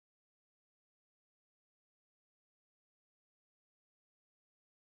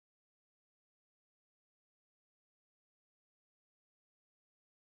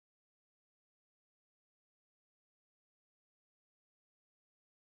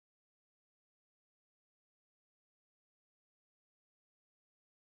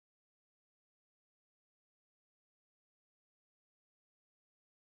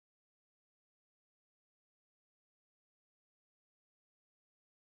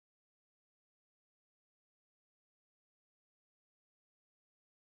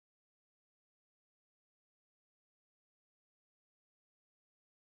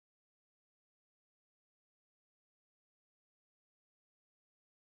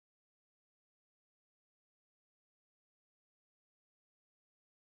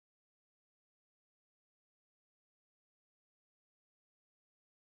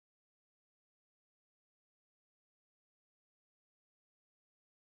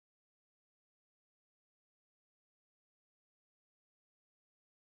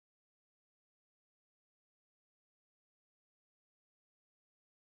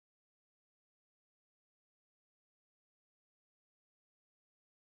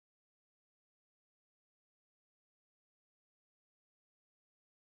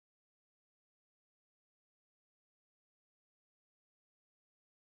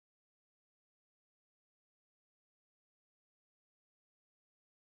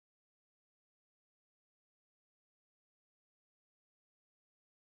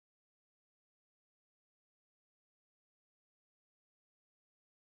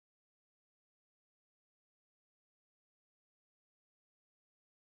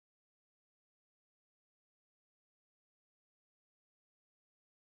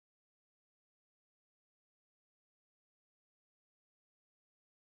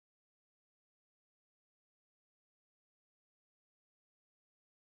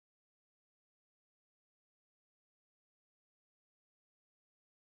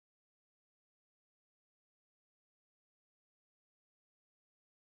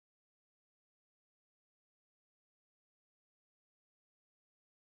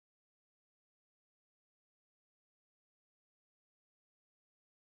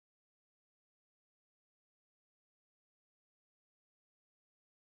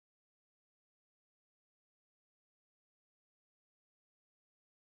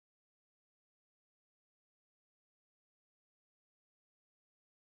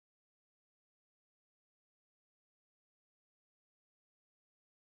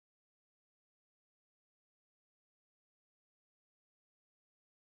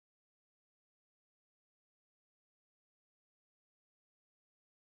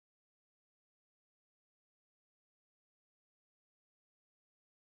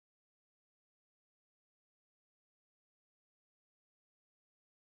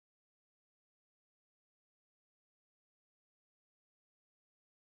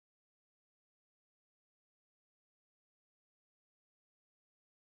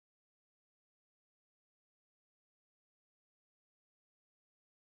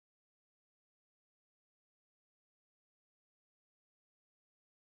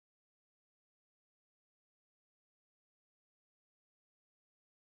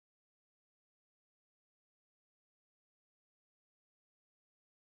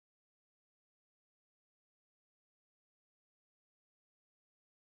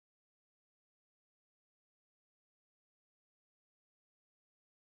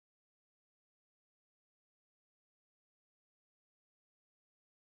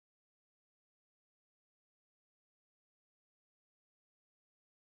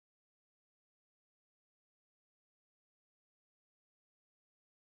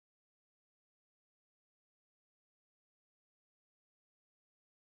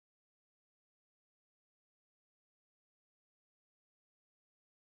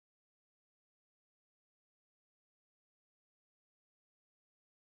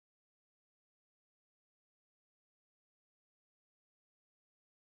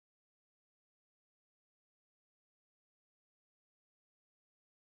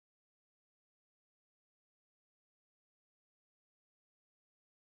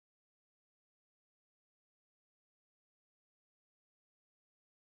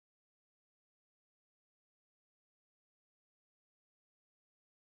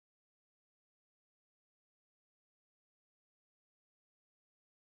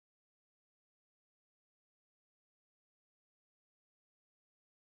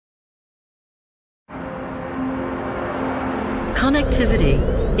Connectivity.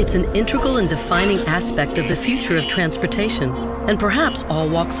 It's an integral and defining aspect of the future of transportation, and perhaps all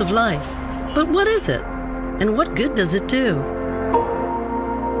walks of life. But what is it? And what good does it do?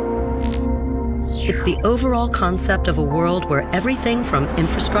 It's the overall concept of a world where everything from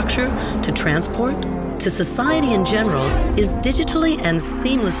infrastructure to transport to society in general is digitally and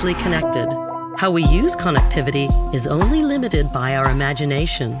seamlessly connected. How we use connectivity is only limited by our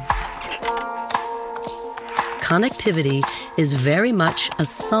imagination. Connectivity is very much a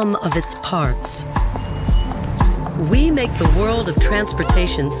sum of its parts. We make the world of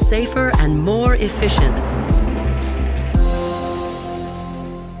transportation safer and more efficient.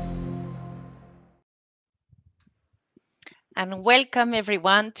 And welcome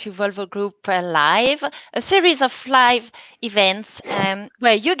everyone to Volvo Group Live, a series of live events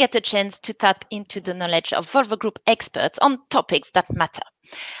where you get a chance to tap into the knowledge of Volvo Group experts on topics that matter.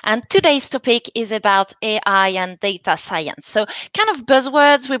 And today's topic is about AI and data science. So kind of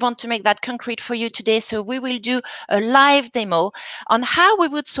buzzwords, we want to make that concrete for you today. So we will do a live demo on how we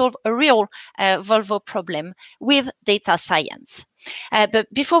would solve a real Volvo problem with data science. But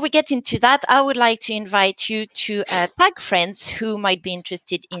before we get into that, I would like to invite you to tag friends who might be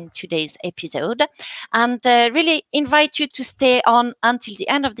interested in today's episode, and really invite you to stay on until the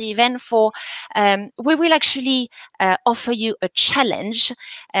end of the event for we will actually offer you a challenge,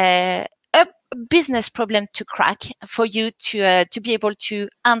 a business problem to crack for you to be able to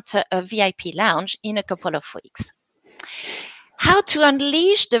enter a VIP lounge in a couple of weeks. How to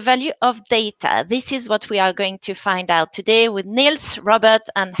unleash the value of data. This is what we are going to find out today with Niels, Robert,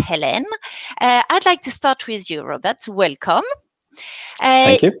 and Helen. I'd like to start with you, Robert. Welcome.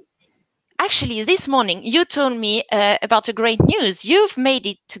 Thank you. Actually, this morning, you told me about a great news. You've made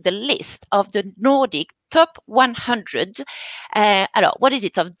it to the list of the Nordic top 100, what is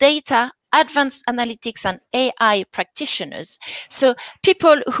it, of data, advanced analytics and AI practitioners. So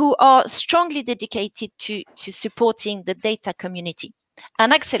people who are strongly dedicated to supporting the data community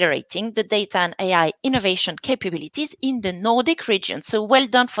and accelerating the data and AI innovation capabilities in the Nordic region. So well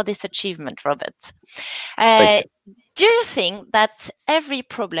done for this achievement, Robert. Thank you. Do you think that every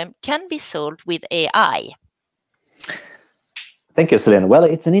problem can be solved with AI? Thank you, Celine. Well,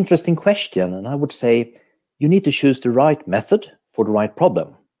 it's an interesting question, and I would say you need to choose the right method for the right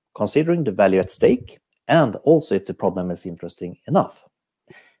problem, considering the value at stake and also if the problem is interesting enough.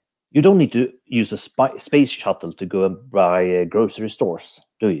 You don't need to use a space shuttle to go and buy grocery stores,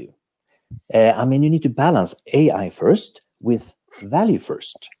 do you? I mean, you need to balance AI first with value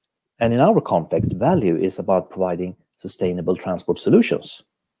first. And in our context, value is about providing sustainable transport solutions.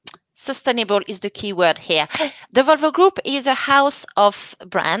 Sustainable is the key word here. The Volvo Group is a house of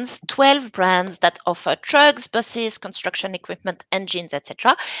brands, 12 brands that offer trucks, buses, construction equipment, engines,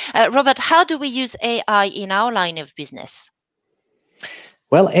 etc. Robert, how do we use AI in our line of business?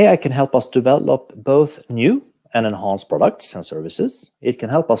 Well, AI can help us develop both new and enhanced products and services. It can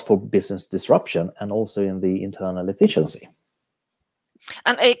help us for business disruption and also in the internal efficiency.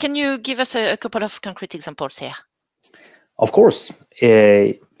 And can you give us a couple of concrete examples here? Of course.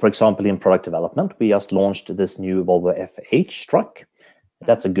 For example, in product development, we just launched this new Volvo FH truck.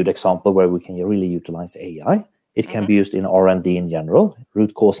 That's a good example where we can really utilize AI. It can be used in R&D in general,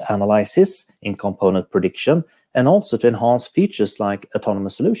 root cause analysis, in component prediction, and also to enhance features like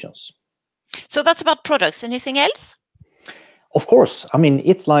autonomous solutions. So that's about products. Anything else? Of course. I mean,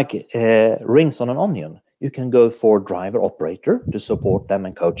 it's like rings on an onion. You can go for driver operator to support them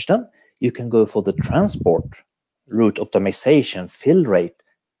and coach them. You can go for the transport, route optimization, fill rate,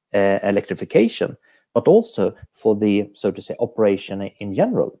 electrification, but also for the, so to say, operation in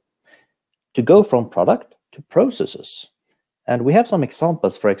general, to go from product to processes. And we have some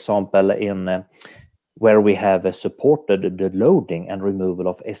examples, for example, in where we have supported the loading and removal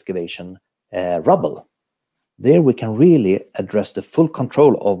of excavation rubble. There we can really address the full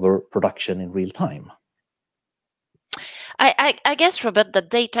control over production in real time. I guess, Robert, that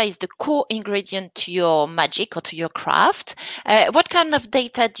data is the core ingredient to your magic or to your craft. What kind of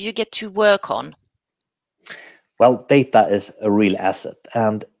data do you get to work on? Well, data is a real asset,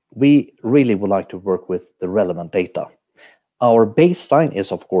 and we really would like to work with the relevant data. Our baseline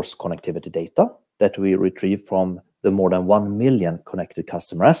is, of course, connectivity data that we retrieve from the more than 1 million connected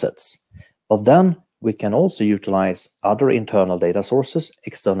customer assets. But then we can also utilize other internal data sources,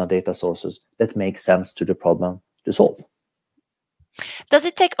 external data sources that make sense to the problem to solve. Does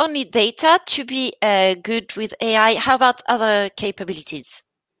it take only data to be good with AI? How about other capabilities?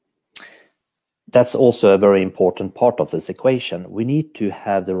 That's also a very important part of this equation. We need to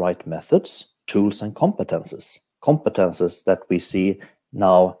have the right methods, tools, and competences. Competences that we see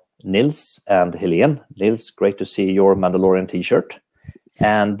now Nils and Helene. Nils, great to see your Mandalorian t-shirt,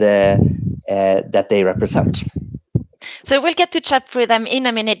 and that they represent. So we'll get to chat through them in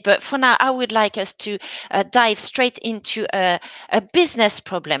a minute, but for now, I would like us to dive straight into a business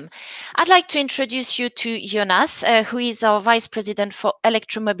problem. I'd like to introduce you to Jonas, who is our Vice President for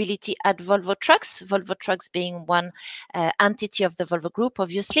electromobility at Volvo Trucks, Volvo Trucks being one entity of the Volvo Group,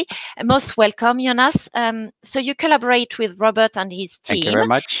 obviously. Most welcome, Jonas. So you collaborate with Robert and his team. Thank you very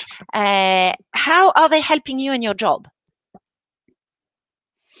much. How are they helping you in your job?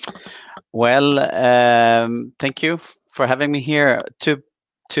 Well, thank you for having me here.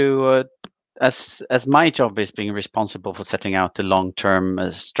 As my job is being responsible for setting out the long-term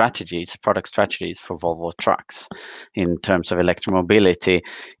strategies, product strategies for Volvo Trucks in terms of electromobility,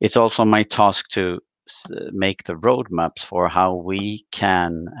 it's also my task to make the roadmaps for how we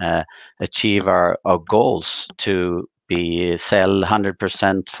can achieve our goals to sell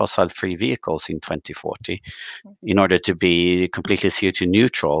 100% fossil-free vehicles in 2040 in order to be completely CO2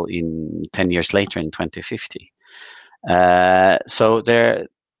 neutral in 10 years later in 2050.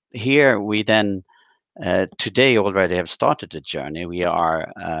 Here we then today already have started the journey. We are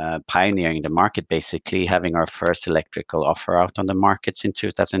pioneering the market, basically having our first electrical offer out on the markets in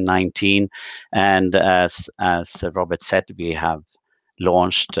 2019. And as Robert said, we have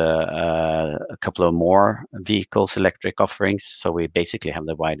launched a couple of more vehicles, electric offerings. So we basically have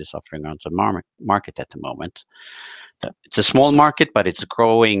the widest offering on the market at the moment. It's a small market, but it's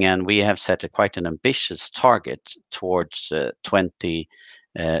growing, and we have set quite an ambitious target towards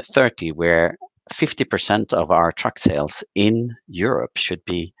 2030, where 50% of our truck sales in Europe should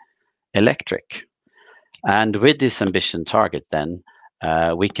be electric. And with this ambition target, then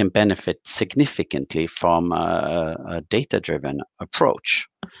we can benefit significantly from a data-driven approach.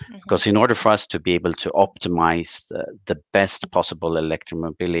 Because in order for us to be able to optimize the best possible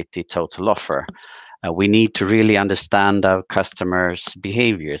electromobility total offer, we need to really understand our customers'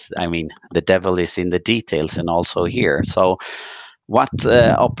 behaviors. I mean, the devil is in the details, and also here. So what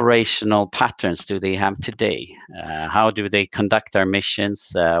operational patterns do they have today? How do they conduct their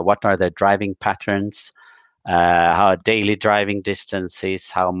missions? What are their driving patterns? How daily driving distances?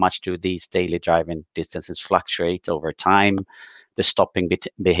 How much do these daily driving distances fluctuate over time? The stopping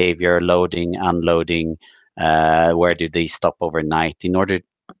behavior, loading, unloading, where do they stop overnight?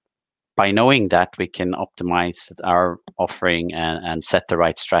 By knowing that, we can optimize our offering and set the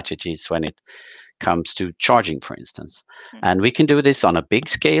right strategies when it comes to charging, for instance. And we can do this on a big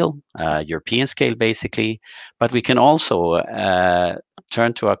scale, European scale, basically, but we can also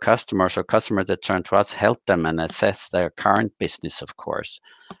turn to our customers, or customers that turn to us, help them and assess their current business, of course,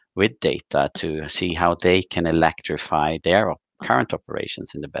 with data to see how they can electrify their current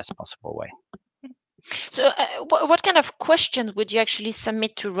operations in the best possible way. So what kind of questions would you actually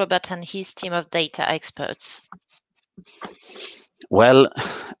submit to Robert and his team of data experts? Well,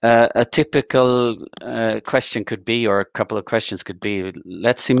 a typical question could be, or a couple of questions could be,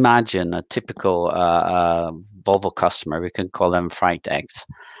 let's imagine a typical Volvo customer, we can call them Freight X,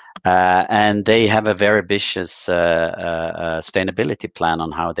 and they have a very ambitious sustainability plan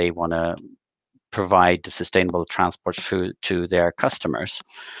on how they want to provide sustainable transport to their customers.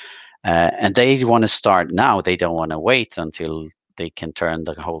 And they want to start now. They don't want to wait until they can turn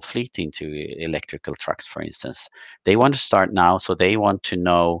the whole fleet into electrical trucks, for instance. They want to start now, so they want to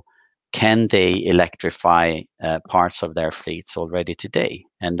know, can they electrify parts of their fleets already today?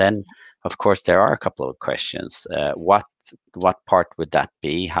 And then, of course, there are a couple of questions. What part would that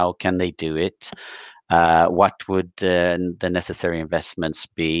be? How can they do it? What would the necessary investments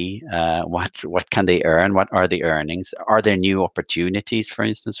be? What can they earn? What are the earnings? Are there new opportunities, for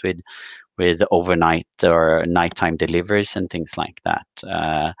instance, with overnight or nighttime deliveries and things like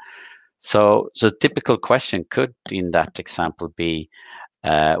that? So the typical question could, in that example, be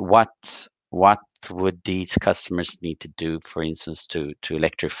what would these customers need to do, for instance, to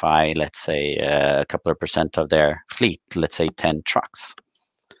electrify, let's say, a couple of % of their fleet, let's say 10 trucks?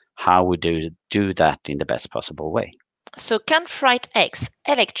 How would you do that in the best possible way? So can Freight X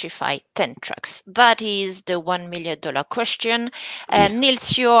electrify 10 trucks? That is the $1 million question.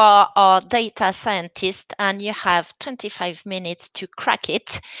 Nils, you are our data scientist and you have 25 minutes to crack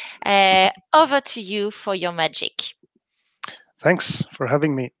it. Over to you for your magic. Thanks for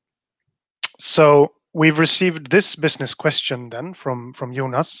having me. So we've received this business question then from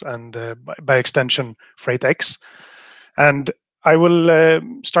Jonas and by extension Freight X. And I will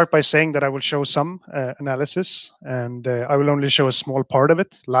start by saying that I will show some analysis, and I will only show a small part of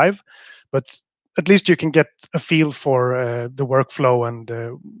it live, but at least you can get a feel for the workflow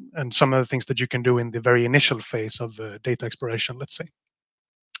and some of the things that you can do in the very initial phase of data exploration, let's say.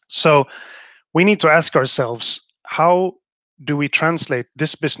 So we need to ask ourselves, how do we translate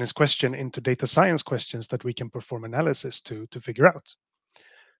this business question into data science questions that we can perform analysis to figure out?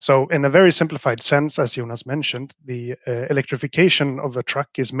 So in a very simplified sense, as Jonas mentioned, the electrification of a truck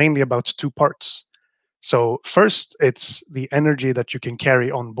is mainly about two parts. So first, it's the energy that you can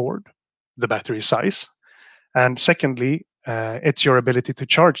carry on board, the battery size. And secondly, it's your ability to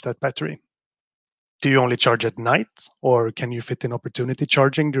charge that battery. Do you only charge at night, or can you fit in opportunity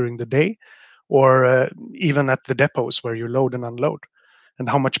charging during the day, or even at the depots where you load and unload? And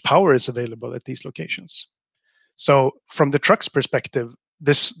how much power is available at these locations? So from the truck's perspective,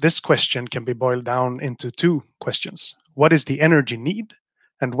 this question can be boiled down into two questions. What is the energy need?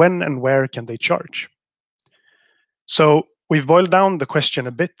 And when and where can they charge? So we've boiled down the question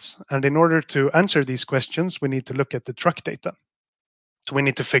a bit. And in order to answer these questions, we need to look at the truck data. So we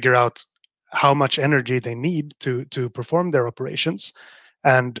need to figure out how much energy they need to perform their operations,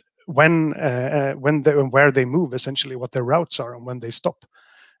 and when and where they move, essentially what their routes are and when they stop.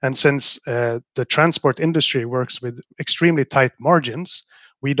 And since the transport industry works with extremely tight margins,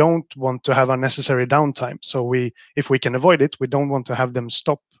 we don't want to have unnecessary downtime. So if we can avoid it, we don't want to have them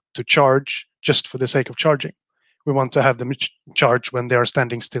stop to charge just for the sake of charging. We want to have them charge when they are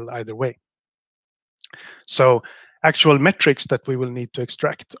standing still either way. So actual metrics that we will need to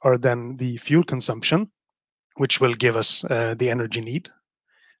extract are then the fuel consumption, which will give us the energy need,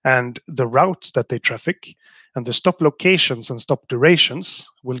 and the routes that they traffic, and the stop locations and stop durations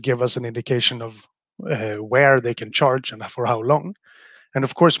will give us an indication of where they can charge and for how long. And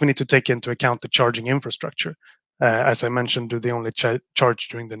of course, we need to take into account the charging infrastructure. As I mentioned, do they only charge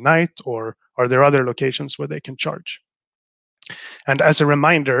during the night, or are there other locations where they can charge? And as a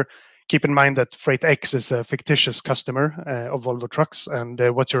reminder, keep in mind that Freight X is a fictitious customer of Volvo Trucks, and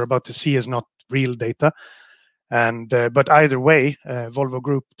what you're about to see is not real data. And but either way, Volvo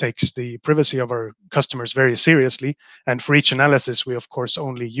Group takes the privacy of our customers very seriously. And for each analysis, we of course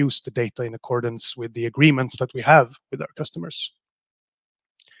only use the data in accordance with the agreements that we have with our customers.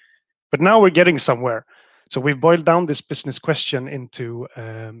 But now we're getting somewhere. So we've boiled down this business question into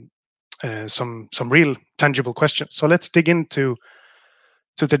some real tangible questions. So let's dig into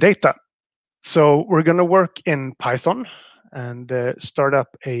the data. So we're going to work in Python and start up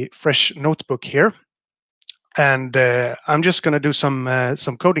a fresh notebook here. And I'm just going to do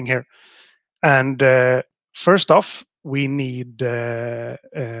some coding here. And first off, we need to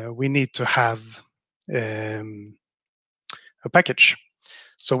have a package.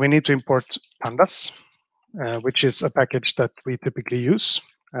 So we need to import pandas, which is a package that we typically use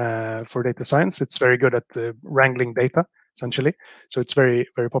for data science. It's very good at wrangling data, essentially. So it's very,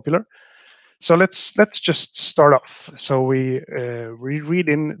 very popular. So let's just start off. So we read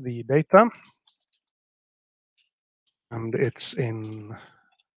in the data, and it's in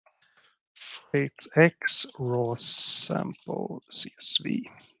FreightX raw sample CSV.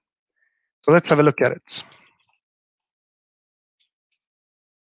 So let's have a look at it.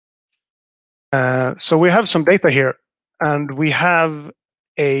 So we have some data here, and we have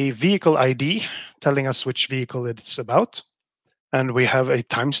a vehicle ID telling us which vehicle it's about. And we have a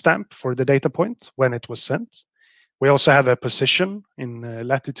timestamp for the data point when it was sent. We also have a position in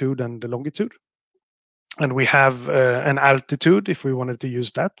latitude and longitude. And we have an altitude if we wanted to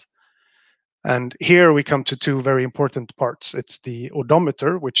use that. And here we come to two very important parts. It's the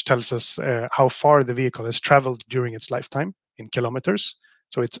odometer, which tells us how far the vehicle has traveled during its lifetime in kilometers.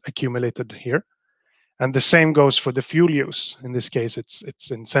 So it's accumulated here. And the same goes for the fuel use. In this case, it's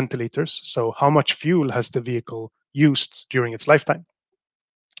in centiliters. So how much fuel has the vehicle used during its lifetime?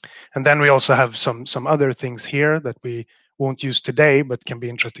 And then we also have some other things here that we won't use today, but can be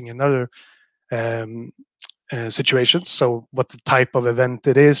interesting in other situations. So what the type of event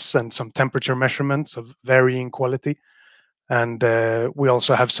it is, and some temperature measurements of varying quality. And we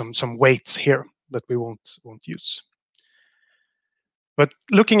also have some weights here that we won't use. But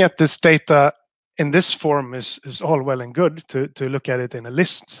looking at this data in this form is all well and good to look at it in a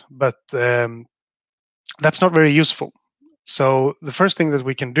list, but that's not very useful. So the first thing that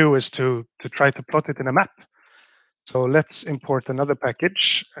we can do is to try to plot it in a map. So let's import another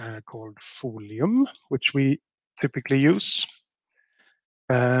package called Folium, which we typically use.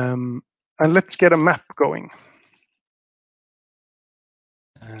 And let's get a map going.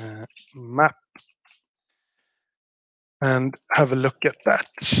 Map. And have a look at that.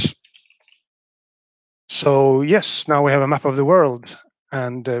 So yes, now we have a map of the world,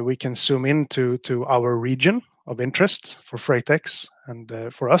 and we can zoom into our region of interest for FreightX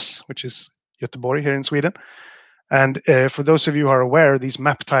and for us, which is Göteborg here in Sweden. And for those of you who are aware, these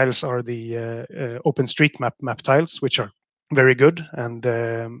map tiles are the OpenStreetMap map tiles, which are very good, and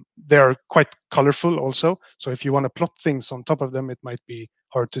they are quite colorful also. So if you want to plot things on top of them, it might be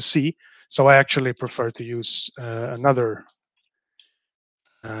hard to see. So I actually prefer to use another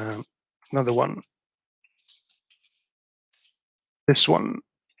one. This one.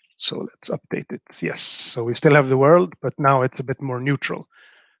 So let's update it. Yes. So we still have the world, but now it's a bit more neutral.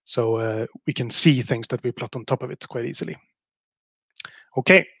 So we can see things that we plot on top of it quite easily.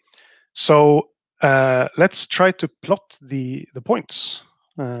 Okay. So let's try to plot the points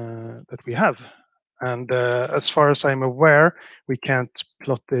that we have. And as far as I'm aware, we can't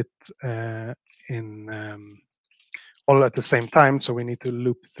plot it in all at the same time, so we need to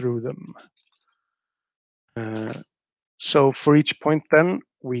loop through them. So for each point then,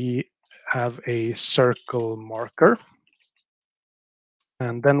 we have a circle marker.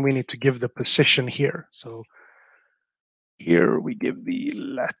 And then we need to give the position here. So here we give the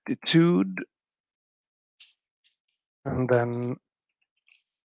latitude. And then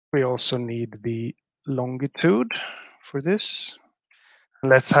we also need the longitude for this.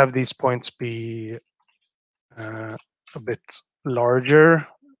 Let's have these points be a bit larger.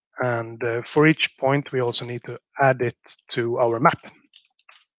 And for each point, we also need to add it to our map.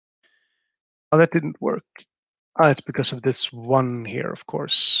 Oh, that didn't work. It's because of this one here, of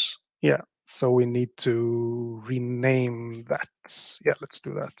course. Yeah, so we need to rename that. Yeah, let's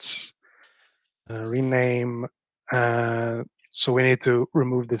do that. Rename. So we need to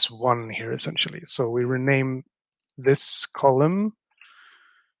remove this one here, essentially. So we rename this column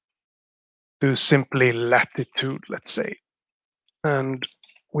to simply latitude, let's say. And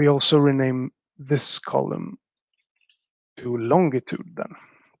we also rename this column to longitude then.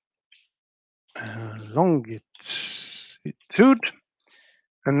 Longitude.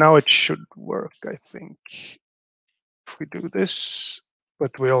 And now it should work, I think, if we do this.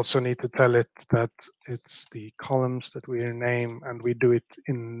 But we also need to tell it that it's the columns that we rename, and we do it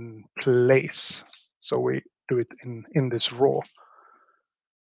in place. So we do it in this row.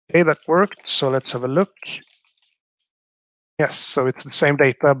 Okay, that worked. So let's have a look. Yes, so it's the same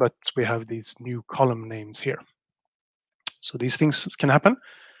data, but we have these new column names here. So these things can happen.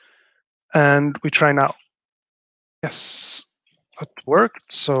 And we try now. Yes, that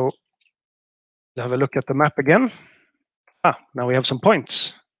worked. So have a look at the map again. Now we have some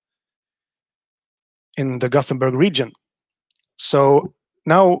points in the Gothenburg region. So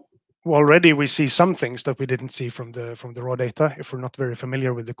now already we see some things that we didn't see from the raw data if we're not very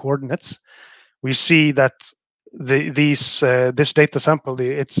familiar with the coordinates. We see that this data sample,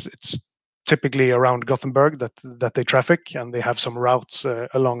 it's typically around Gothenburg that they traffic, and they have some routes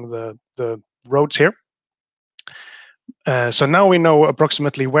along the roads here. So now we know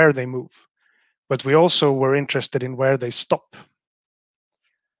approximately where they move, but we also were interested in where they stop.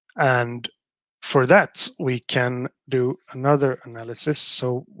 And for that, we can do another analysis.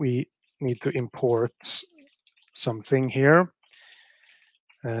 So we need to import something here.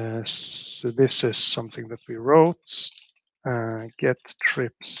 So this is something that we wrote. Get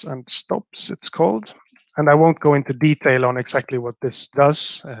trips and stops, it's called. And I won't go into detail on exactly what this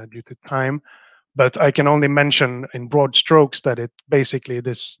does due to time, but I can only mention in broad strokes that it basically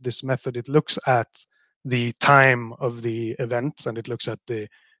this method, it looks at the time of the event, and it looks at the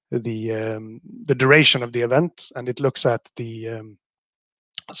duration of the event, and it looks at the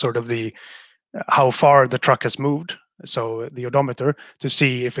sort of the how far the truck has moved, so the odometer, to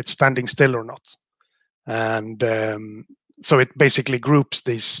see if it's standing still or not. And so it basically groups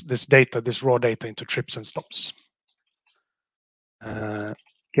this data, this raw data, into trips and stops.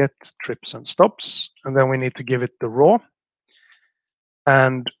 Get trips and stops, and then we need to give it the raw.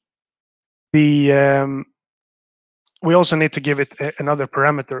 And the we also need to give it another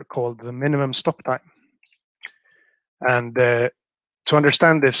parameter called the minimum stop time. And to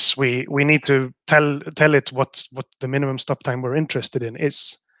understand this, we need to tell it what the minimum stop time we're interested in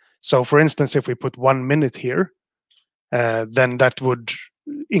is. So, for instance, if we put 1 minute here, then that would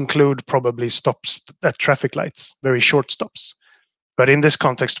include probably stops at traffic lights, very short stops. But in this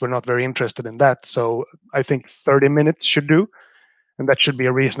context, we're not very interested in that. So I think 30 minutes should do, and that should be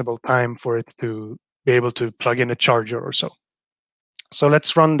a reasonable time for it to be able to plug in a charger or so. So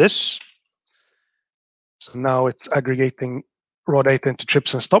let's run this. So now it's aggregating raw data into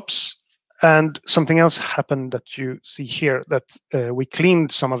trips and stops. And something else happened that you see here, that we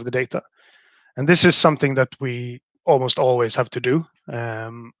cleaned some of the data. And this is something that we almost always have to do.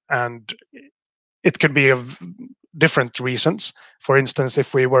 And it could be of different reasons. For instance,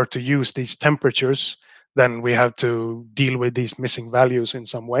 if we were to use these temperatures, then we have to deal with these missing values in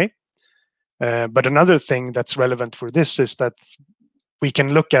some way. But another thing that's relevant for this is that we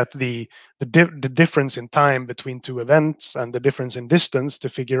can look at the difference in time between two events and the difference in distance to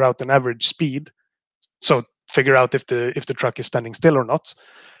figure out an average speed. So figure out if the truck is standing still or not.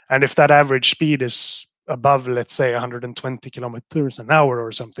 And if that average speed is above, let's say, 120 kilometers an hour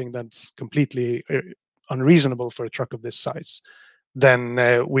or something, that's completely unreasonable for a truck of this size, then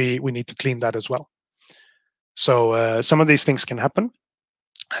we need to clean that as well. So some of these things can happen,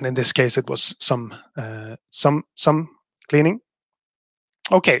 and in this case, it was some cleaning.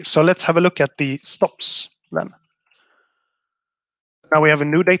 Okay, so let's have a look at the stops then. Now we have a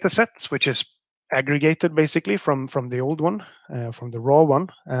new data set, which is aggregated basically from the old one, from the raw one,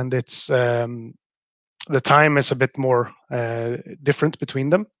 and it's the time is a bit more different between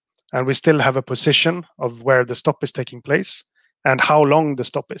them, and we still have a position of where the stop is taking place and how long the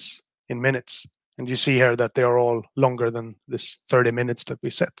stop is in minutes. And you see here that they are all longer than this 30 minutes that we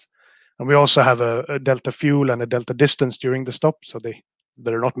set. And we also have a delta fuel and a delta distance during the stop, so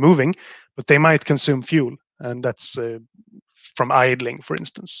they're not moving, but they might consume fuel, and that's from idling, for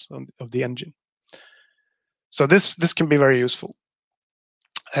instance, of the engine. So this can be very useful.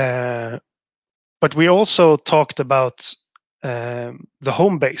 But we also talked about the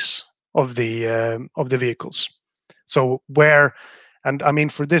home base of the vehicles. So where, and I mean,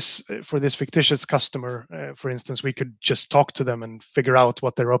 for this fictitious customer, for instance, we could just talk to them and figure out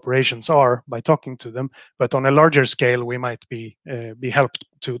what their operations are by talking to them. But on a larger scale, we might be helped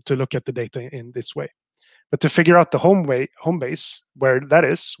to look at the data in this way. But to figure out the home base, where that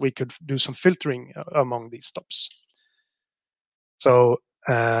is, we could do some filtering among these stops. So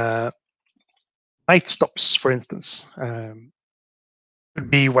night stops, for instance, could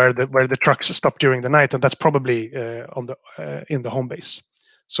be where the trucks stop during the night, and that's probably in the home base.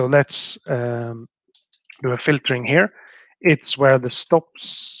 So let's do a filtering here. It's where the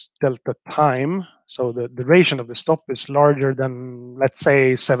stops delta time, so the duration of the stop is larger than, let's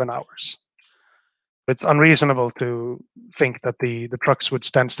say, 7 hours. It's unreasonable to think that the trucks would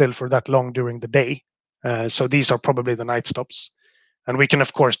stand still for that long during the day. So these are probably the night stops. And we can,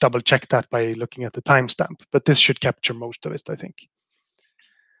 of course, double check that by looking at the timestamp, but this should capture most of it, I think.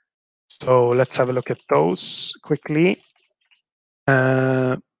 So let's have a look at those quickly.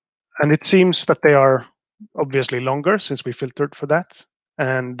 And it seems that they are obviously longer since we filtered for that.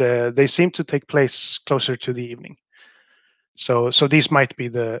 And they seem to take place closer to the evening. So these might be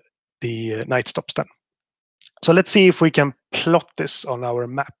the night stops then. So let's see if we can plot this on our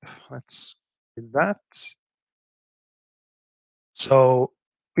map. Let's do that. So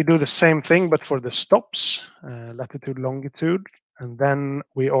we do the same thing, but for the stops, latitude, longitude. And then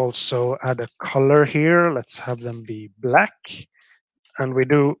we also add a color here. Let's have them be black. And we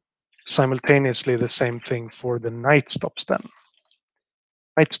do simultaneously the same thing for the night stops then.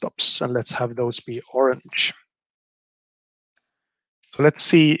 Night stops, and let's have those be orange. So let's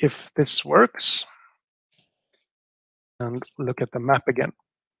see if this works. And look at the map again.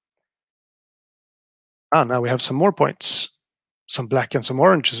 Now we have some more points, some black and some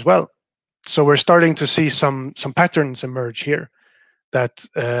orange as well. So we're starting to see some patterns emerge here, that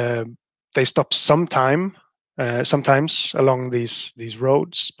they stop sometimes along these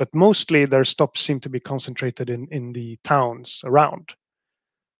roads, but mostly their stops seem to be concentrated in the towns around.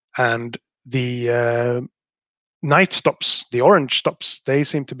 And the night stops, the orange stops, they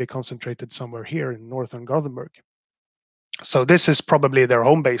seem to be concentrated somewhere here in northern Gothenburg. So this is probably their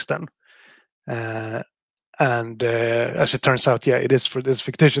home base then. And as it turns out, yeah, it is for this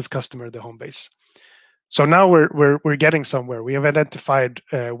fictitious customer, the home base. So now we're getting somewhere. We have identified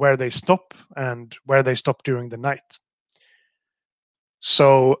where they stop and where they stop during the night.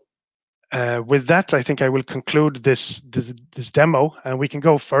 So with that, I think I will conclude this demo, and we can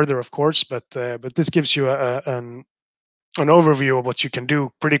go further, of course. But this gives you an overview of what you can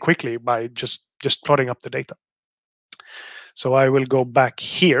do pretty quickly by just plotting up the data. So I will go back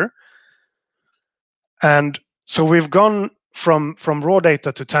here. And so we've gone from raw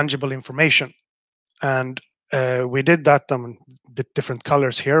data to tangible information. And we did that on a bit different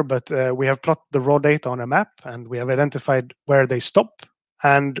colors here, but we have plotted the raw data on a map, and we have identified where they stop,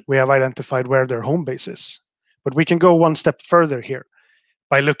 and we have identified where their home base is. But we can go one step further here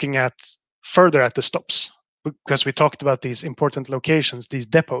by looking further at the stops, because we talked about these important locations, these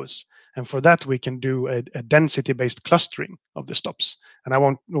depots. And for that, we can do a density-based clustering of the stops. And I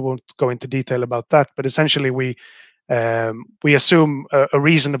won't go into detail about that, but essentially we assume a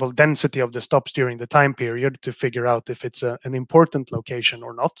reasonable density of the stops during the time period to figure out if it's an important location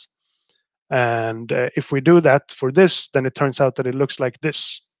or not. And if we do that for this, then it turns out that it looks like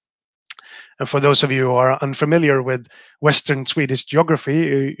this. And for those of you who are unfamiliar with Western Swedish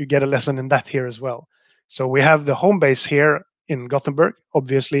geography, you get a lesson in that here as well. So we have the home base here in Gothenburg,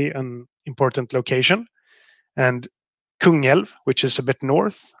 obviously an important location, and Kungälv, which is a bit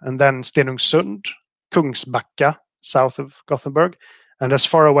north, and then Stenungsund, Kungsbacka, south of Gothenburg, and as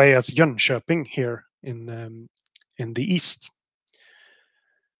far away as Jönköping here in the east.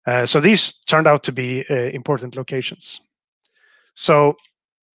 So these turned out to be important locations. So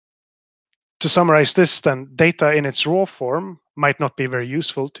to summarize this, then, data in its raw form might not be very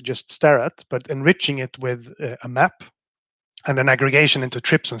useful to just stare at, but enriching it with a map and an aggregation into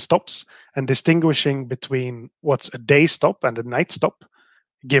trips and stops, and distinguishing between what's a day stop and a night stop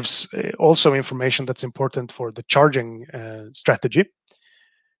gives also information that's important for the charging strategy.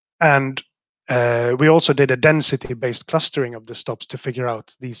 And we also did a density-based clustering of the stops to figure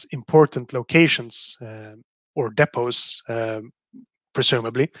out these important locations or depots,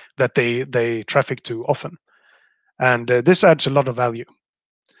 presumably, that they traffic to often. And this adds a lot of value.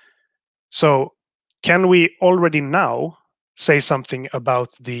 So can we already now say something about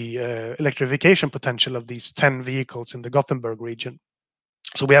the electrification potential of these 10 vehicles in the Gothenburg region?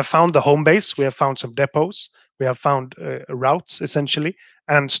 So we have found the home base, we have found some depots, we have found routes essentially,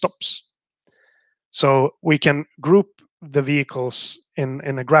 and stops. So we can group the vehicles in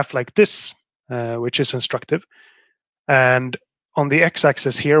a graph like this, which is instructive. And on the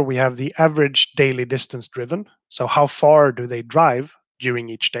x-axis here, we have the average daily distance driven. So how far do they drive during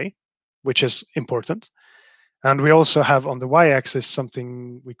each day, which is important. And we also have on the y-axis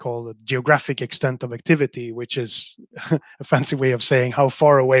something we call a geographic extent of activity, which is a fancy way of saying how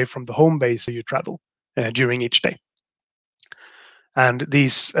far away from the home base do you travel during each day. And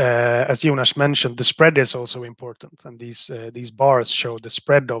these, as Jonas mentioned, the spread is also important. And these bars show the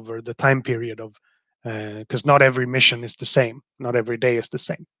spread over the time period of, because not every mission is the same, not every day is the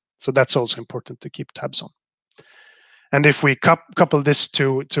same. So that's also important to keep tabs on. And if we couple this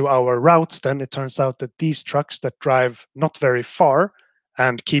to our routes, then it turns out that these trucks that drive not very far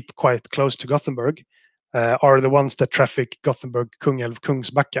and keep quite close to Gothenburg are the ones that traffic Gothenburg, Kungälv,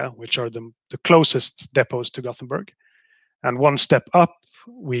 Kungsbacka, which are the closest depots to Gothenburg. And one step up,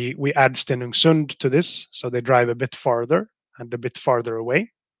 we add Stenungsund to this, so they drive a bit farther and a bit farther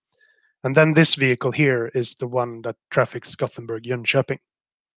away. And then this vehicle here is the one that traffics Gothenburg, Jönköping,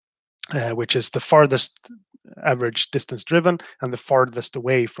 which is the farthest average distance driven and the farthest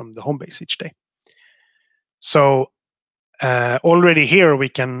away from the home base each day. So already here we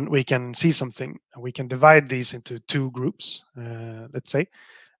can see something. We can divide these into two groups, let's say,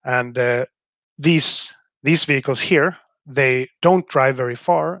 and these vehicles here, they don't drive very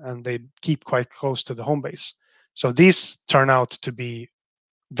far and they keep quite close to the home base. So these turn out to be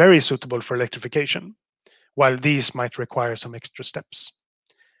very suitable for electrification, while these might require some extra steps.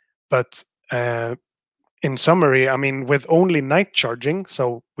 But in summary, I mean, with only night charging,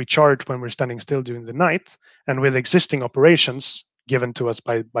 so we charge when we're standing still during the night, and with existing operations given to us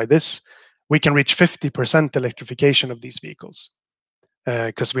by this, we can reach 50% electrification of these vehicles,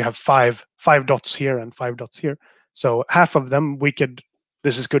 because we have five dots here and 5 dots here. So half of them we could,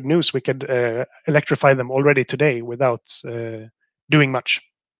 this is good news, we could electrify them already today without doing much.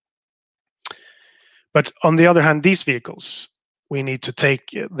 But on the other hand, these vehicles, we need to take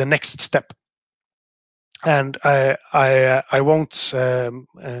the next step. And I won't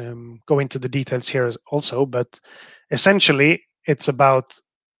go into the details here also, but essentially it's about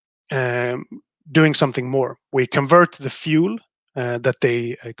doing something more. We convert the fuel that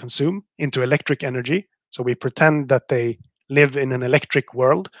they consume into electric energy. So we pretend that they live in an electric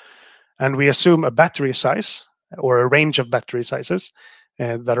world, and we assume a battery size or a range of battery sizes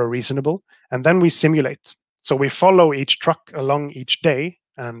that are reasonable, and then we simulate. So we follow each truck along each day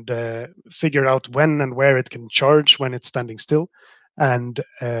and figure out when and where it can charge when it's standing still, and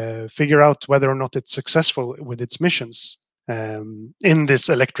figure out whether or not it's successful with its missions in this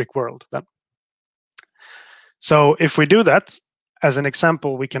electric world then. So if we do that, as an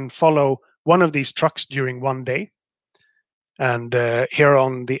example, we can follow one of these trucks during one day. And here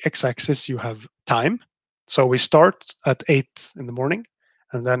on the x-axis, you have time. So we start at 8 in the morning,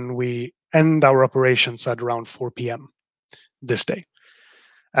 and then we end our operations at around 4 p.m. this day.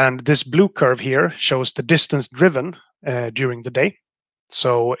 And this blue curve here shows the distance driven during the day.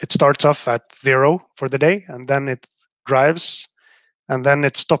 So it starts off at 0 for the day, and then it drives, and then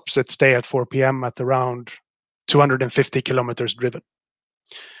it stops its day at 4 p.m. at around 250 kilometers driven.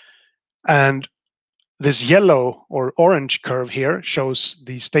 And this yellow or orange curve here shows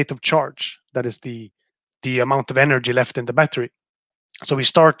the state of charge. That is the amount of energy left in the battery. So we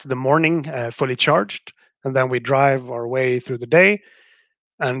start the morning fully charged, and then we drive our way through the day.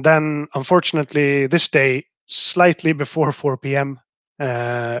 And then, unfortunately, this day, slightly before 4 p.m.,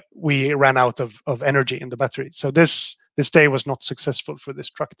 we ran out of energy in the battery. So this this day was not successful for this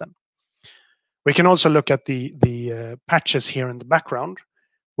truck then. We can also look at the patches here in the background,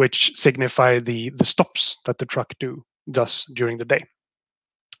 which signify the stops that the truck does during the day.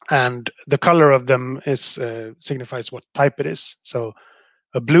 And the color of them is signifies what type it is. So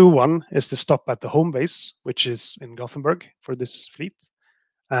a blue one is the stop at the home base, which is in Gothenburg for this fleet.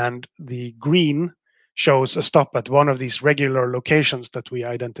 And the green shows a stop at one of these regular locations that we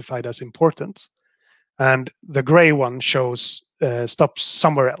identified as important. And the gray one shows stops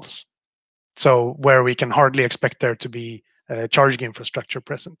somewhere else. So where we can hardly expect there to be charging infrastructure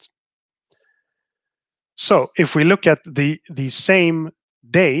present. So if we look at the same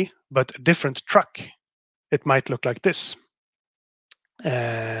day, but a different truck, it might look like this.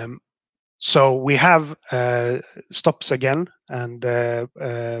 So we have stops again and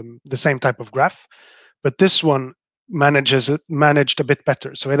the same type of graph, but this one managed a bit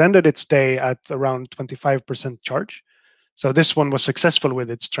better. So it ended its day at around 25% charge. So this one was successful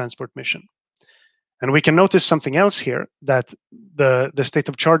with its transport mission. And we can notice something else here, that the state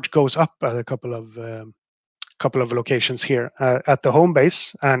of charge goes up at a couple of locations here at the home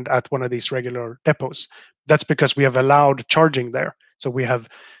base and at one of these regular depots. That's because we have allowed charging there. So we have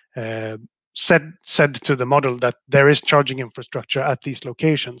said to the model that there is charging infrastructure at these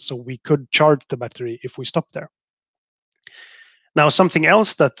locations, so we could charge the battery if we stop there. Now, something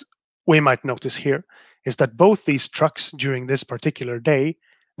else that we might notice here is that both these trucks during this particular day,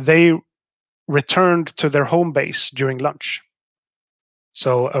 they returned to their home base during lunch.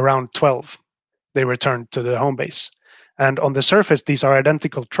 So around 12, they returned to the home base. And on the surface, these are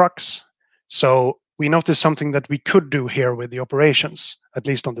identical trucks. So we notice something that we could do here with the operations, at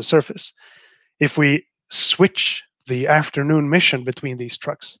least on the surface. If we switch the afternoon mission between these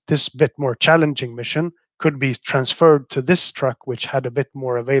trucks, this bit more challenging mission could be transferred to this truck, which had a bit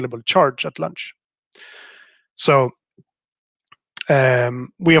more available charge at lunch. So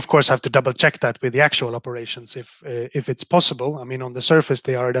we of course have to double check that with the actual operations if it's possible. I mean, on the surface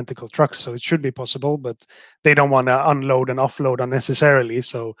they are identical trucks, so it should be possible, but they don't want to unload and offload unnecessarily,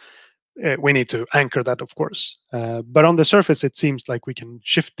 so we need to anchor that, of course. But on the surface it seems like we can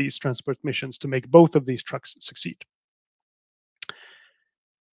shift these transport missions to make both of these trucks succeed.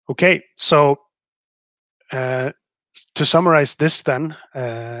 Okay, so to summarize this then,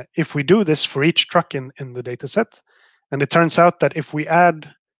 if we do this for each truck in the data set, and it turns out that if we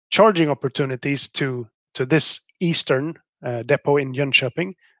add charging opportunities to this eastern depot in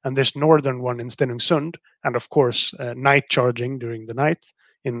Jönköping and this northern one in Stenungsund, and of course night charging during the night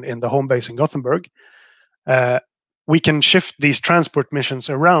in the home base in Gothenburg, we can shift these transport missions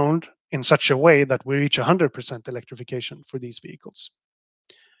around in such a way that we reach 100% electrification for these vehicles.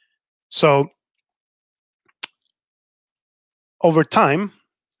 So over time,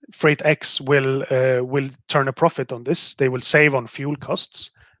 FreightX will turn a profit on this. They will save on fuel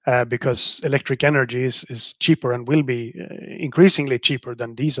costs because electric energy is cheaper and will be increasingly cheaper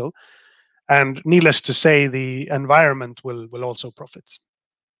than diesel. And needless to say, the environment will also profit.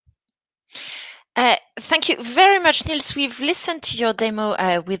 Thank you very much, Niels. We've listened to your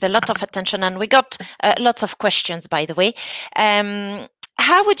demo with a lot of attention, and we got lots of questions, by the way.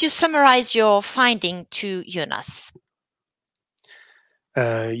 How would you summarize your finding to Jonas?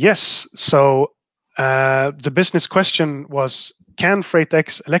 Yes. So the business question was, can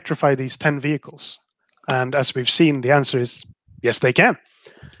FreightX electrify these 10 vehicles? And as we've seen, the answer is yes, they can.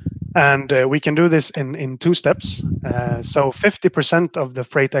 And we can do this in 2 steps. So 50% of the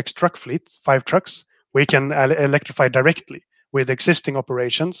FreightX truck fleet, 5 trucks, we can electrify directly with existing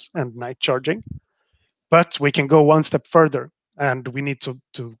operations and night charging. But we can go one step further, and we need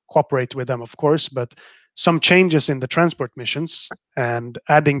to cooperate with them, of course, but some changes in the transport missions and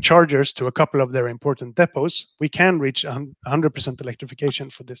adding chargers to a couple of their important depots, we can reach 100% electrification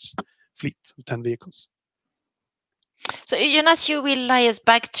for this fleet of 10 vehicles. So Jonas, you will liaise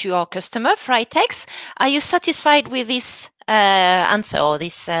back to our customer, FreightX. Are you satisfied with this answer or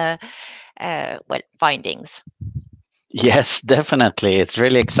this findings? Yes, definitely. It's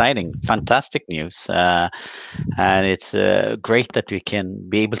really exciting, fantastic news, and it's great that we can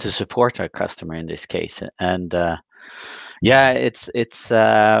be able to support our customer in this case. And yeah, it's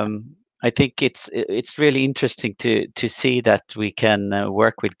I think it's really interesting to see that we can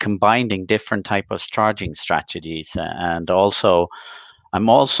work with combining different type of charging strategies, and also I'm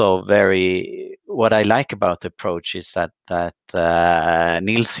also what I like about the approach is that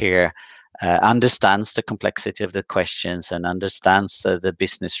Niels here understands the complexity of the questions and understands the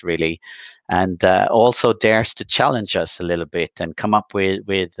business really, and also dares to challenge us a little bit and come up with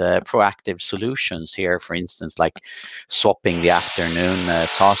proactive solutions here, for instance, like swapping the afternoon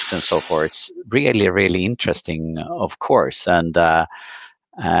tasks and so forth. Really, really interesting, of course. And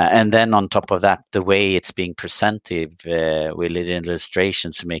then on top of that, the way it's being presented with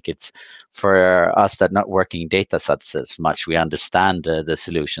illustrations to make it, for us that not working data sets as much, we understand the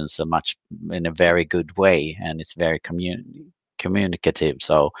solutions so much in a very good way, and it's very communicative.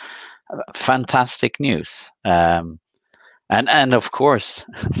 So fantastic news. And of course,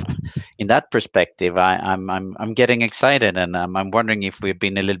 in that perspective, I'm getting excited, and I'm wondering if we've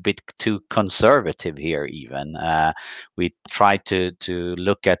been a little bit too conservative here. Even we try to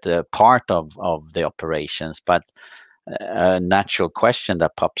look at the part of the operations, but a natural question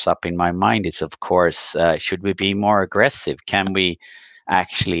that pops up in my mind is, of course, should we be more aggressive? Can we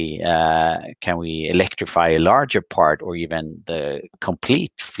actually electrify a larger part, or even the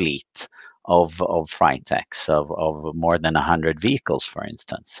complete fleet of Freitex of more than 100 vehicles, for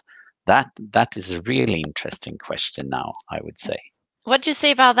instance? That is a really interesting question now, I would say. What do you say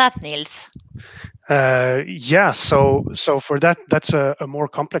about that, Niels? Yeah, so for that's a more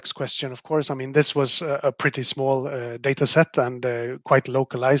complex question, of course. I mean, this was a pretty small data set and quite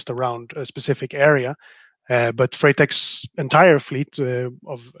localized around a specific area. But Freitex's entire fleet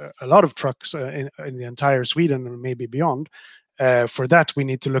of a lot of trucks in the entire Sweden and maybe beyond, for that we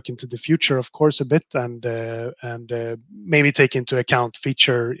need to look into the future, of course, a bit, and maybe take into account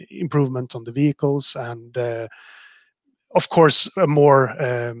feature improvement on the vehicles, and of course a more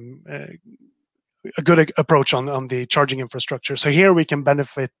a good approach on the charging infrastructure. So here we can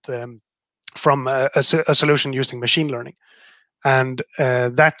benefit from a solution using machine learning, and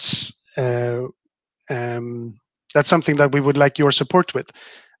that's something that we would like your support with.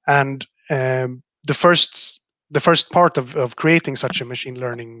 And the first part of creating such a machine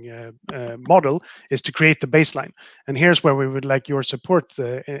learning model is to create the baseline. And here's where we would like your support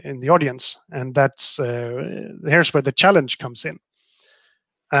in the audience. And that's here's where the challenge comes in.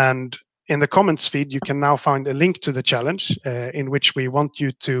 And in the comments feed, you can now find a link to the challenge in which we want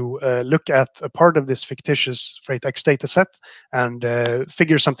you to look at a part of this fictitious Freitex data set and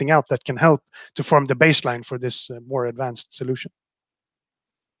figure something out that can help to form the baseline for this more advanced solution.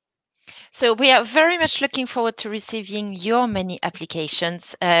 So we are very much looking forward to receiving your many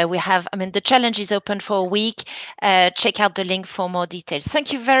applications. The challenge is open for a week. Check out the link for more details.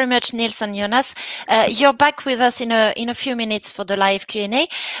 Thank you very much, Niels and Jonas. You're back with us in a few minutes for the live Q&A.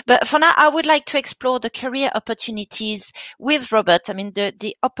 But for now, I would like to explore the career opportunities with Robert. I mean,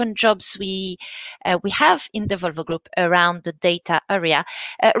 the open jobs we have in the Volvo Group around the data area.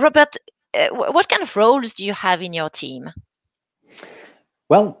 Robert, what kind of roles do you have in your team?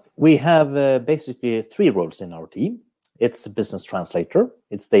 Well, we have basically 3 roles in our team. It's a business translator,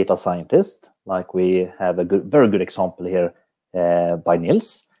 it's data scientist, like we have a very good example here by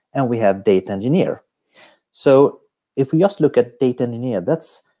Niels, and we have data engineer. So if we just look at data engineer,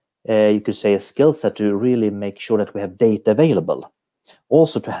 that's, you could say, a skill set to really make sure that we have data available.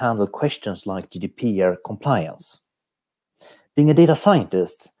 Also to handle questions like GDPR compliance. Being a data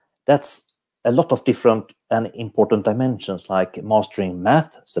scientist, that's a lot of different and important dimensions like mastering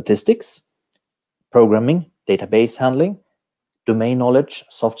math, statistics, programming, database handling, domain knowledge,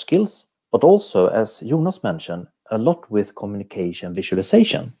 soft skills, but also, as Jonas mentioned, a lot with communication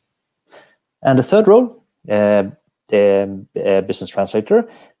visualization. And the third role, the business translator,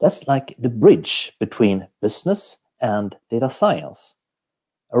 that's like the bridge between business and data science.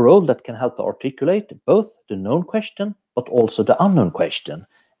 A role that can help articulate both the known question, but also the unknown question.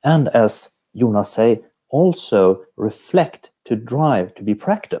 And as Jonas say, also reflect to drive to be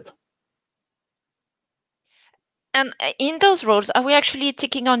proactive. And in those roles, are we actually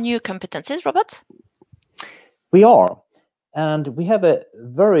taking on new competencies, Robert? We are. And we have a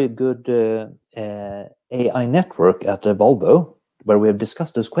very good AI network at Volvo where we have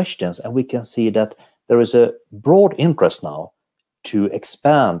discussed those questions, and we can see that there is a broad interest now to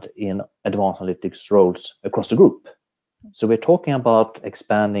expand in advanced analytics roles across the group. So we're talking about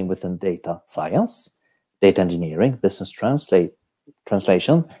expanding within data science, data engineering, business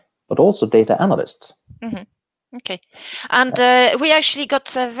translation, but also data analysts. Mm-hmm. Okay. And we actually got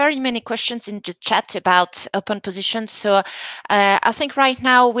very many questions in the chat about open positions. So I think right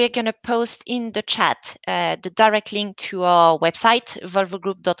now we're going to post in the chat the direct link to our website,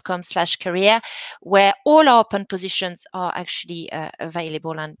 volvogroup.com/career, where all our open positions are actually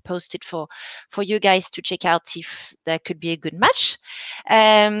available and posted for you guys to check out if there could be a good match.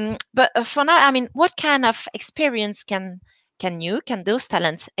 But for now, I mean, what kind of experience can can those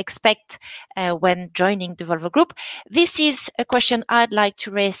talents expect when joining the Volvo Group? This is a question I'd like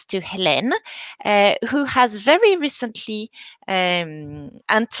to raise to Helene, who has very recently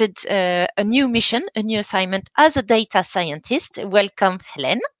entered a new mission, a new assignment as a data scientist. Welcome,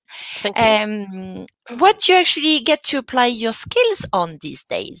 Helene. Thank you. What do you actually get to apply your skills on these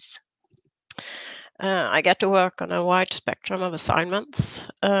days? I get to work on a wide spectrum of assignments,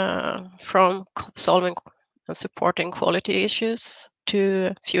 from solving and supporting quality issues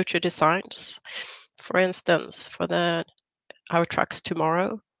to future designs. For instance, for our trucks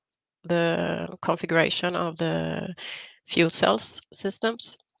tomorrow, the configuration of the fuel cells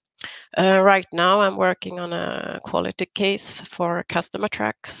systems. Right now, I'm working on a quality case for customer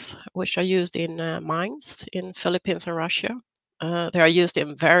trucks, which are used in mines in Philippines and Russia. They are used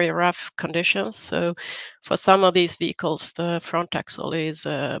in very rough conditions. So for some of these vehicles, the front axle is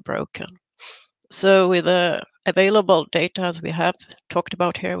broken. So with the available data as we have talked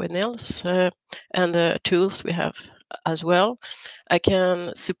about here with Nils, and the tools we have as well, I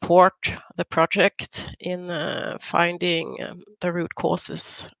can support the project in finding the root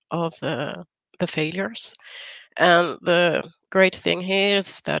causes of the failures. And the great thing here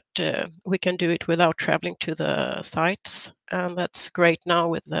is that we can do it without traveling to the sites. And that's great now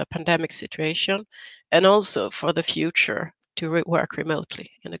with the pandemic situation, and also for the future to work remotely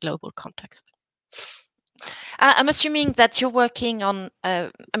in a global context. I'm assuming that you're working on,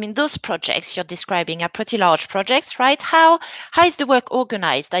 those projects you're describing are pretty large projects, right? How is the work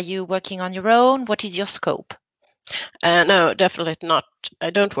organized? Are you working on your own? What is your scope? No, definitely not.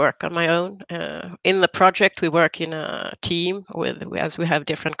 I don't work on my own. In the project, we work in a team as we have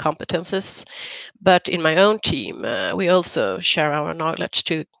different competences. But in my own team, we also share our knowledge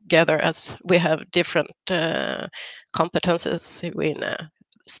together, as we have different competences in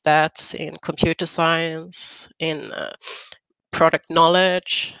stats, in computer science, in product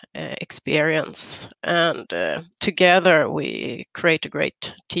knowledge, experience, and together we create a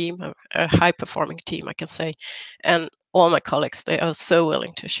great team, a high-performing team, I can say. And all my colleagues, they are so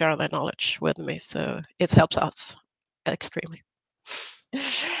willing to share their knowledge with me, so it helps us extremely.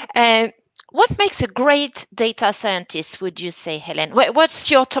 What makes a great data scientist, would you say, Helene? What's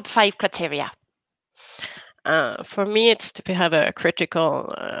your top 5 criteria? For me, it's to have a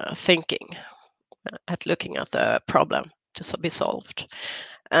critical thinking at looking at the problem to be solved.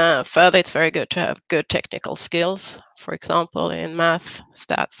 Further, it's very good to have good technical skills, for example, in math,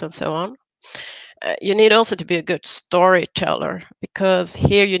 stats, and so on. You need also to be a good storyteller, because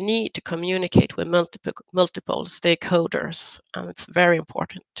here you need to communicate with multiple stakeholders, and it's very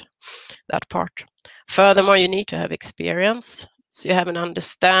important, that part. Furthermore, you need to have experience, so you have an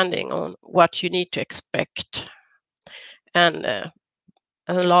understanding on what you need to expect. And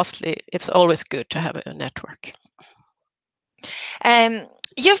lastly, it's always good to have a network.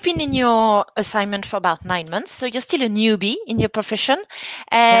 You've been in your assignment for about 9 months, so you're still a newbie in your profession.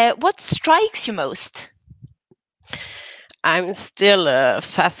 What strikes you most? I'm still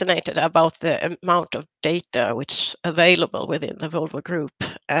fascinated about the amount of data which is available within the Volvo Group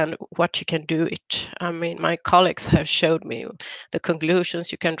and what you can do it. I mean, my colleagues have showed me the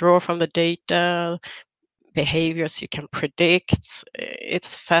conclusions you can draw from the data, behaviors you can predict.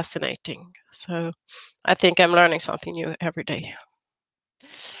 It's fascinating. So I think I'm learning something new every day.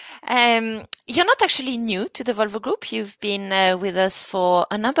 You're not actually new to the Volvo Group. You've been with us for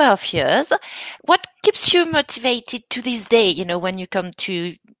a number of years. What keeps you motivated to this day, when you come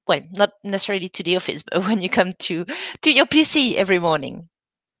to, well, not necessarily to the office, but when you come to your PC every morning?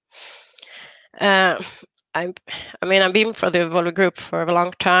 I've been for the Volvo Group for a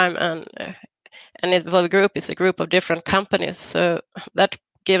long time, and the Volvo Group is a group of different companies. So that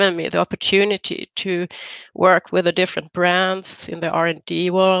given me the opportunity to work with the different brands in the R&D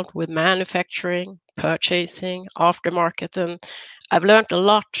world, with manufacturing, purchasing, aftermarket, and I've learned a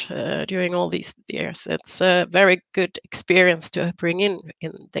lot during all these years. It's a very good experience to bring in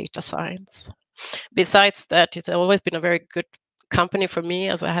data science. Besides that, it's always been a very good company for me,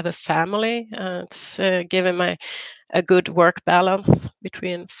 as I have a family. It's given me a good work balance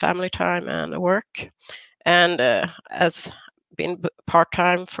between family time and work. And as been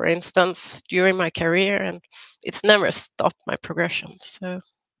part-time, for instance, during my career, and it's never stopped my progression. So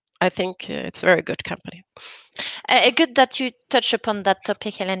I think it's a very good company. Good that you touch upon that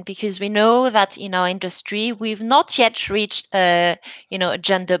topic, Helen, because we know that in our industry, we've not yet reached, a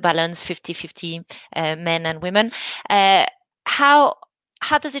gender balance, 50-50 men and women. How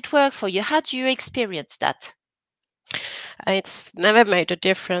does it work for you? How do you experience that? It's never made a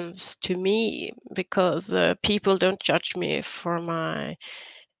difference to me, because people don't judge me for my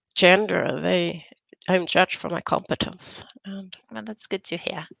gender. They I'm judged for my competence. And well, that's good to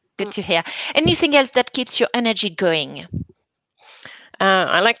hear. Good to hear. Anything else that keeps your energy going?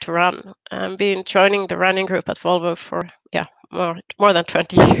 I like to run. I've been joining the running group at Volvo for more than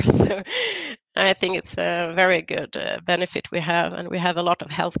 20 years. So I think it's a very good benefit we have, and we have a lot of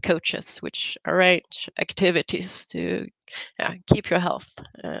health coaches which arrange activities to keep your health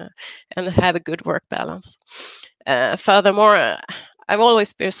and have a good work balance. Furthermore, I've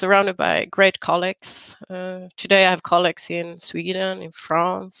always been surrounded by great colleagues. Today I have colleagues in Sweden, in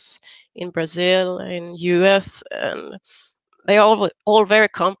France, in Brazil, in US, and they are all very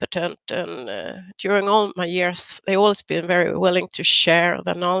competent, and during all my years, they always been very willing to share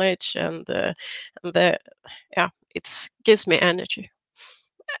the knowledge, and it gives me energy.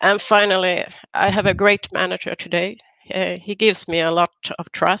 And finally, I have a great manager today. He gives me a lot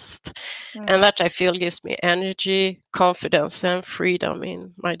of trust, and that I feel gives me energy, confidence, and freedom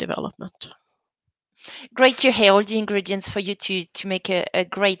in my development. Great to hear all the ingredients for you to make a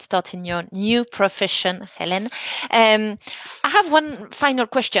great start in your new profession, Helen. I have one final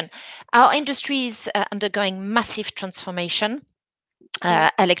question. Our industry is undergoing massive transformation.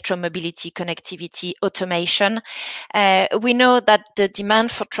 Electromobility, connectivity, automation. We know that the demand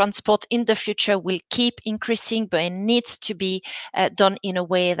for transport in the future will keep increasing, but it needs to be done in a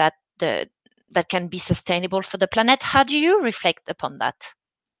way that can be sustainable for the planet. How do you reflect upon that?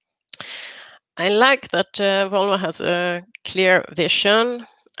 I like that Volvo has a clear vision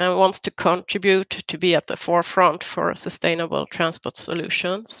and wants to contribute to be at the forefront for sustainable transport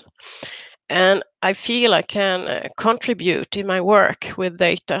solutions. And I feel I can contribute in my work with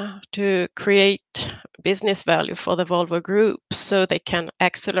data to create business value for the Volvo Group so they can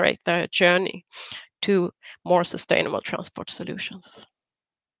accelerate their journey to more sustainable transport solutions.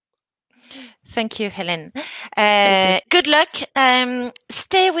 Thank you, Helen. Thank you. Good luck.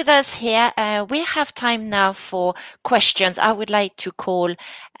 Stay with us here. We have time now for questions. I would like to call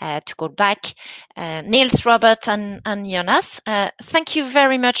back Niels, Robert, and Jonas. Thank you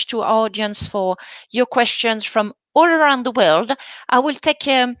very much to our audience for your questions from all around the world. I will take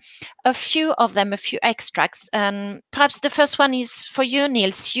a few of them, a few extracts. Perhaps the first one is for you,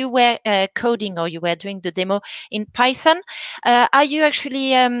 Niels. You were coding, or you were doing the demo in Python. Are you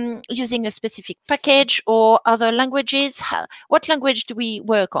actually using a specific package or other languages? What language do we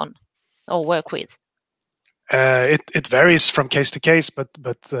work on or work with? It varies from case to case, but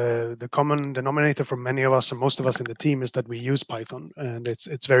the common denominator for many of us and most of us in the team is that we use Python, and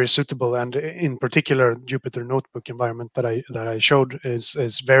it's very suitable. And in particular, Jupyter Notebook environment that I showed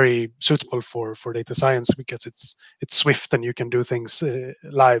is very suitable for data science because it's swift and you can do things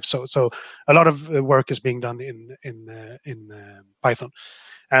live. So a lot of work is being done in Python.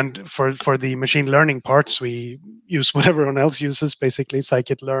 And for the machine learning parts, we use what everyone else uses, basically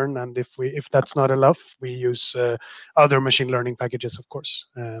scikit-learn. And if that's not enough, we use other machine learning packages, of course.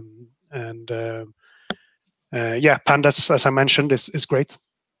 Pandas, as I mentioned, is great.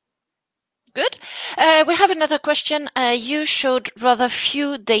 Good. We have another question. You showed rather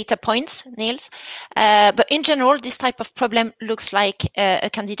few data points, Niels, but in general, this type of problem looks like a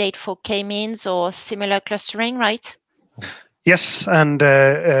candidate for k-means or similar clustering, right? Yes, and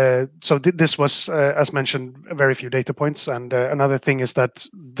so this was, as mentioned, very few data points. And another thing is that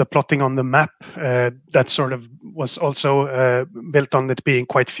the plotting on the map, that sort of was also built on it being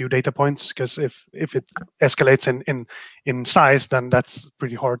quite few data points, because if it escalates in size, then that's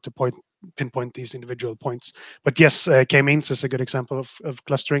pretty hard to pinpoint these individual points. But yes, k-means is a good example of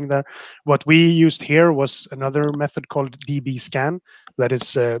clustering there. What we used here was another method called dbScan that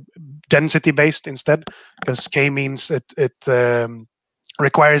is density based instead, because k-means it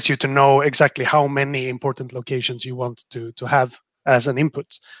requires you to know exactly how many important locations you want to have as an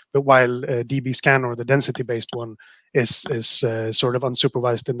input. But while dbScan, or the density based one, is sort of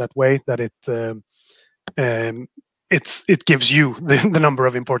unsupervised in that way that it gives you the number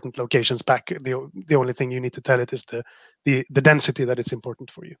of important locations back. The only thing you need to tell it is the density that is important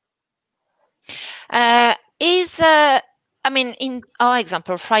for you. In our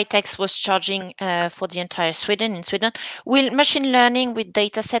example, Fritex was charging for the entire Sweden. In Sweden, will machine learning with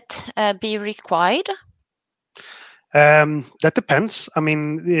dataset be required? That depends. I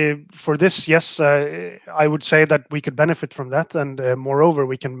mean, for this, yes, I would say that we could benefit from that, and moreover,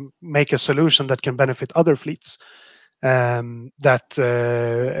 we can make a solution that can benefit other fleets. That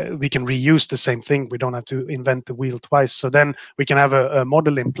we can reuse the same thing. We don't have to invent the wheel twice. So then we can have a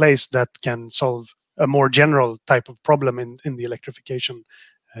model in place that can solve a more general type of problem in the electrification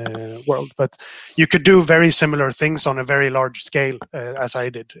world. But you could do very similar things on a very large scale, as I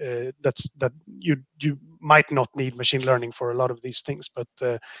did. That you might not need machine learning for a lot of these things, but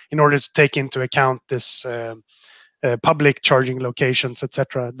in order to take into account this public charging locations,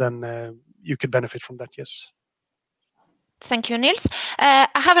 etc., then you could benefit from that. Yes. Thank you, Niels. I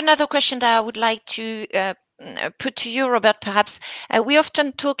have another question that I would like to put to you, Robert, perhaps. We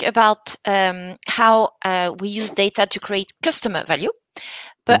often talk about how we use data to create customer value,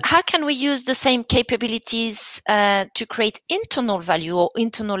 but how can we use the same capabilities to create internal value or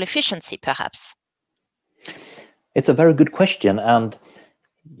internal efficiency, perhaps? It's a very good question. And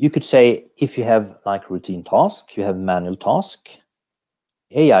you could say if you have like routine tasks, you have manual tasks,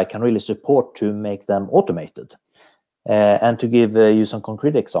 AI can really support to make them automated. And to give you some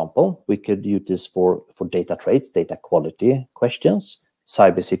concrete example, we could use this for data traits, data quality questions,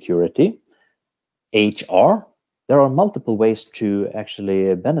 cybersecurity, HR. There are multiple ways to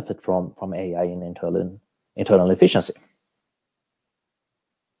actually benefit from AI in internal efficiency.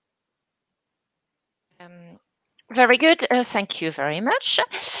 Very good. Thank you very much.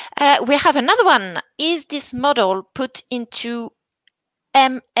 We have another one. Is this model put into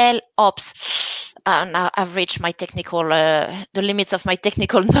ML ops? Now I've reached my technical, the limits of my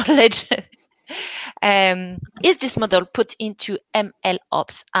technical knowledge. Is this model put into ML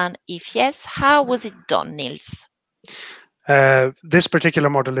ops? And if yes, how was it done, Niels? This particular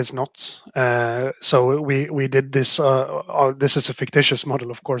model is not. So we did this. This is a fictitious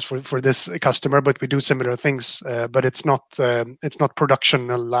model, of course, for this customer, but we do similar things. But it's not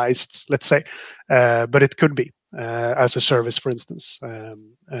productionalized, let's say. But it could be as a service, for instance.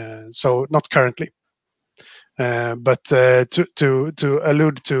 So not currently. But to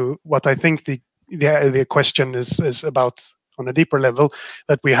allude to what I think the question is about on a deeper level,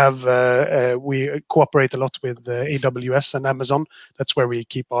 that we have we cooperate a lot with AWS and Amazon. That's where we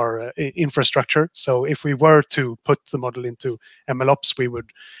keep our infrastructure. So if we were to put the model into MLOps, we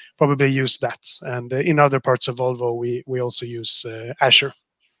would probably use that. And in other parts of Volvo, we also use Azure.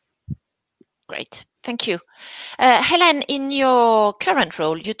 Great, thank you. Helen, in your current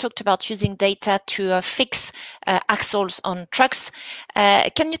role, you talked about using data to fix axles on trucks.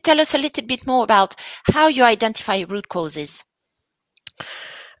 Can you tell us a little bit more about how you identify root causes?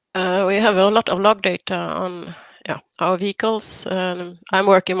 We have a lot of log data on our vehicles. I'm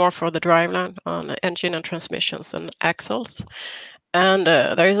working more for the driveline on engine and transmissions and axles. And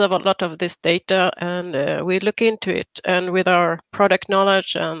there is a lot of this data, and we look into it. And with our product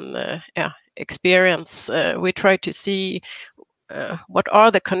knowledge and experience, we try to see what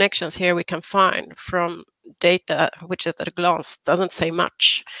are the connections here we can find from data which at a glance doesn't say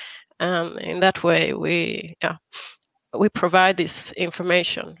much. And in that way, we provide this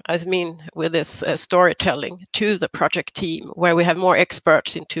information, with this storytelling to the project team, where we have more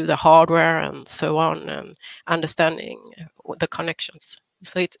experts into the hardware and so on, and understanding the connections.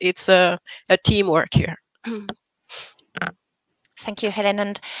 So it's a teamwork here. Thank you,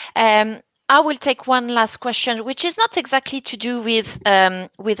 Helen. And I will take one last question, which is not exactly to do with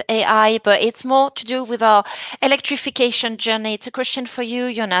AI, but it's more to do with our electrification journey. It's a question for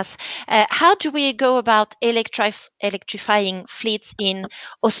you, Jonas. How do we go about electrifying fleets in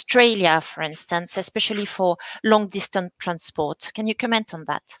Australia, for instance, especially for long-distance transport? Can you comment on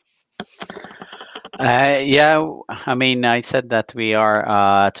that? I said that we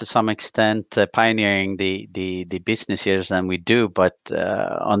are to some extent pioneering the business years, and we do. But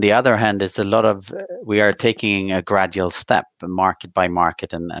on the other hand, there's a lot of we are taking a gradual step, market by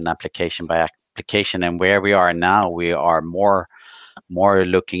market and application by application. And where we are now, we are more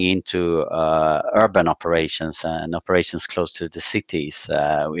looking into urban operations and operations close to the cities.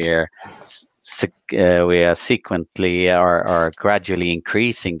 We are sequentially are gradually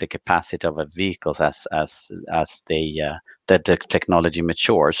increasing the capacity of vehicles as the technology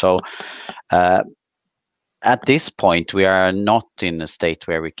matures. So at this point, we are not in a state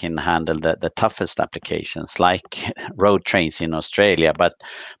where we can handle the toughest applications like road trains in Australia. But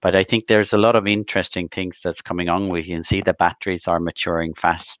I think there's a lot of interesting things that's coming on. We can see the batteries are maturing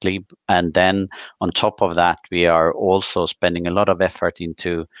fastly. And then on top of that, we are also spending a lot of effort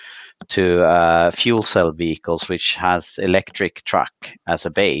into fuel cell vehicles, which has electric truck as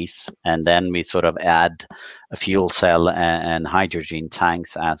a base, and then we sort of add a fuel cell and hydrogen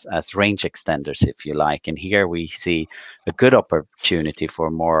tanks as range extenders, if you like. And here we see a good opportunity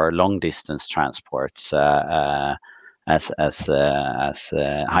for more long distance transports, as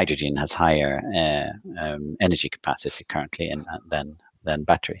hydrogen has higher energy capacity currently than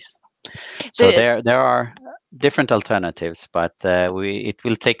batteries. So there are different alternatives, but it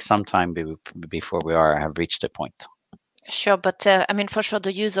will take some time before we have reached a point. Sure, but I mean, for sure,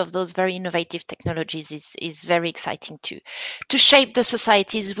 the use of those very innovative technologies is very exciting to shape the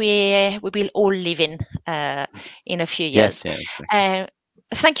societies we will all live in a few years. Yes, exactly.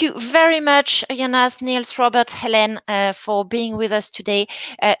 Thank you very much, Jonas, Niels, Robert, Helen, for being with us today.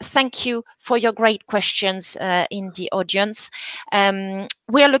 Thank you for your great questions in the audience.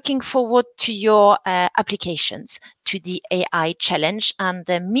 We are looking forward to your applications to the AI challenge and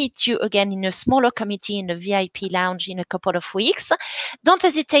meet you again in a smaller committee in the VIP lounge in a couple of weeks. Don't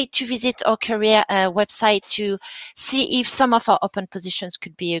hesitate to visit our career website to see if some of our open positions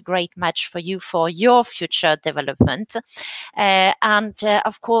could be a great match for you for your future development. And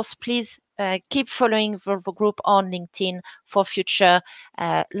of course, please keep following Volvo Group on LinkedIn for future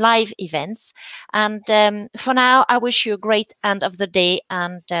live events. And for now, I wish you a great end of the day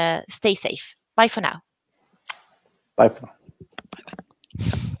and stay safe. Bye for now. Bye for now.